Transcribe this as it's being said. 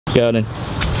Go on then.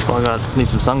 Oh my god, I need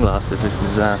some sunglasses. This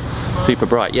is super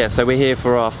bright. Yeah, so we're here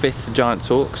for our 5th Giant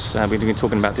Talks. We've been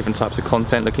talking about different types of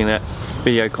content, looking at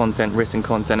video content, written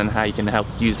content, and how you can help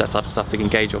use that type of stuff to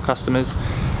engage your customers.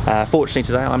 Fortunately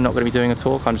today I'm not going to be doing a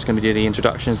talk, I'm just going to be doing the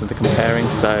introductions and the comparing,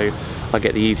 so I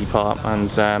get the easy part.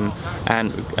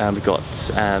 And we've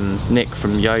got Nick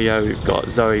from Yo-Yo, we've got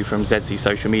Zoe from ZC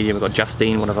Social Media, we've got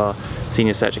Justine, one of our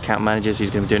senior search account managers, who's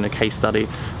going to be doing a case study.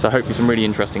 So hopefully some really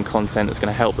interesting content that's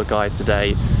going to help the guys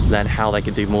today learn how they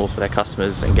can do more for their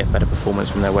customers and get better performance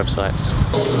from their websites.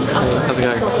 How's it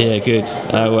going? Yeah, good.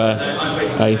 How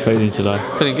are you feeling today?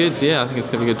 Feeling good, yeah. I think it's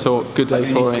going to be a good talk, good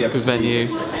day for it, good venue.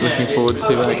 Looking forward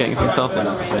to getting things started.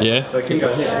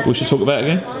 Yeah? We should talk about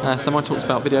it again? Someone talked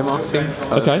about video marketing.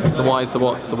 Okay. The whys, the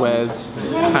whats, the wheres,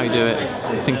 how you do it,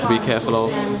 things to be careful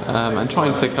of, and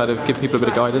trying to kind of give people a bit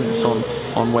of guidance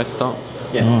on where to start.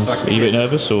 Nice. Are you a bit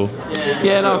nervous or?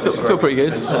 Yeah, no, I feel pretty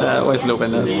good. Always a little bit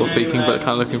nervous before speaking, but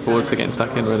kind of looking forward to getting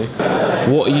stuck in really.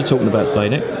 What are you talking about today,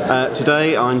 Nick?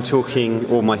 Today I'm talking,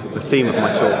 the theme of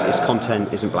my talk is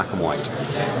content isn't black and white,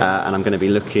 and I'm going to be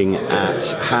looking at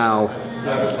how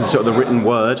sort of the written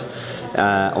word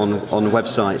on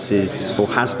websites is or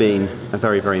has been a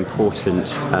very, very important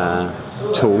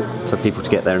tool for people to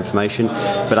get their information,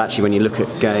 but actually when you look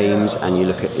at games and you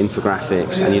look at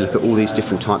infographics and you look at all these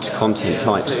different types of content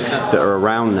types that are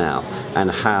around now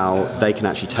and how they can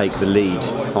actually take the lead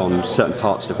on certain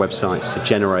parts of websites to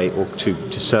generate or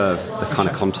to serve the kind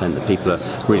of content that people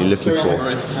are really looking for,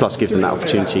 plus give them that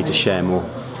opportunity to share more.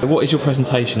 What is your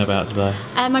presentation about today?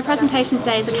 My presentation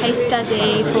today is a case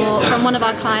study from one of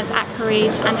our clients at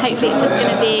Cairns, and hopefully it's just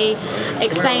going to be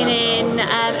explaining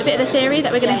a bit of the theory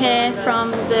that we're going to hear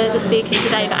from the speakers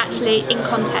today, but actually in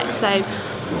context. So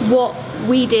what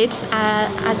we did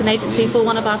as an agency for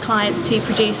one of our clients to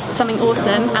produce something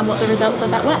awesome and what the results of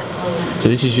that were. So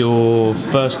this is your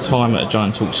first time at a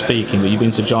Giant Talk speaking, but you've been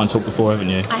to Giant Talk before, haven't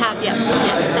you? I have,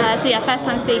 yeah. So yeah, first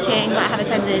time speaking, but I have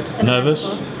attended. Nervous?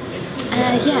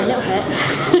 Yeah, a little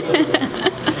bit.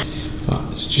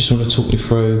 Right, so just want to talk you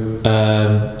through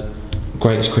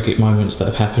greatest cricket moments that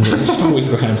have happened at this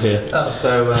ground here.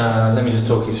 Let me just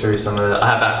talk you through some of the... I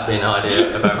have absolutely no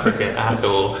idea about cricket at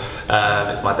all.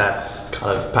 It's my dad's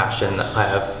kind of passion. I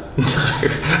have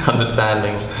no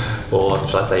understanding, or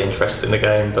should I say interest in the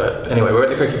game, but anyway, we're at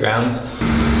the cricket grounds.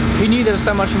 Who knew there was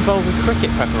so much involved with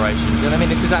cricket preparation? Do you know what I mean?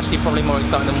 This is actually probably more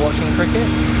exciting than watching cricket.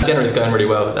 Generally it's going really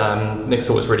well. Nick's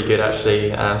thought was really good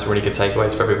actually, some really good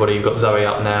takeaways for everybody. You've got Zoe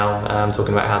up now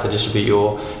talking about how to distribute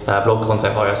your blog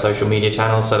content via social media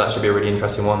channels, so that should be a really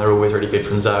interesting one. They're always really good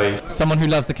from Zoe. Someone who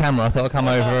loves the camera, I thought I'd come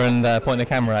over and point the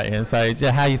camera at you and say,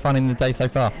 yeah, how are you finding the day so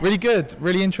far? Really good,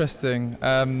 really interesting.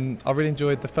 I really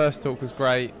enjoyed the first talk, was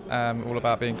great, all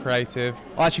about being creative.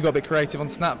 I actually got a bit creative on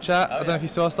Snapchat. I don't know if you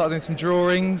saw, I started doing some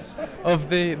drawings of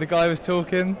the guy who was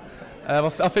talking.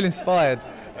 I feel inspired.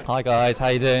 Hi guys, how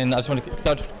you doing? I just want to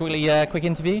start quickly, quick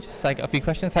interview, just take a few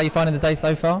questions. How are you finding the day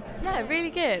so far? Yeah, really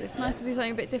good. It's nice to do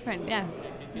something a bit different, yeah.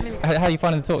 Really. How are you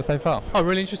finding the talk so far? Oh,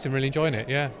 really interesting, really enjoying it,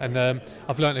 yeah. And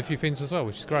I've learned a few things as well,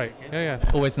 which is great. Yeah.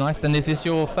 Always nice. And is this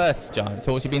your first Giant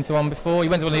Talk? You've been to one before? You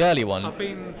went to one of the early ones? I've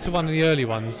been to one of the early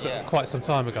ones quite some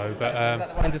time ago, but... Is that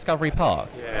the one in Discovery Park?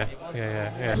 Yeah.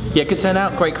 Yeah, good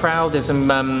turnout, great crowd. There's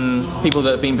some people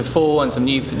that have been before and some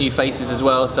new faces as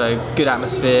well, so good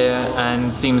atmosphere,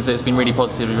 and seems that it's been really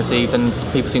positively received and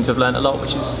people seem to have learned a lot,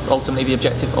 which is ultimately the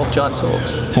objective of Giant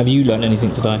Talks. Have you learned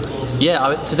anything today?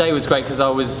 Yeah, today was great because I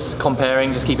was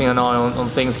comparing, just keeping an eye on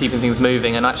things, keeping things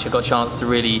moving, and actually got a chance to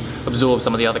really absorb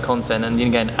some of the other content, and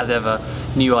again, as ever,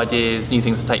 new ideas, new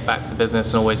things to take back to the business,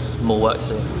 and always more work to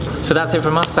do. So that's it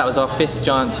from us. That was our 5th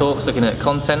Giant Talks looking at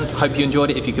content. Hope you enjoyed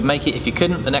it. If you could make it, if you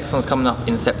couldn't, the next one's coming up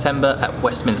in September at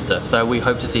Westminster, so we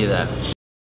hope to see you there.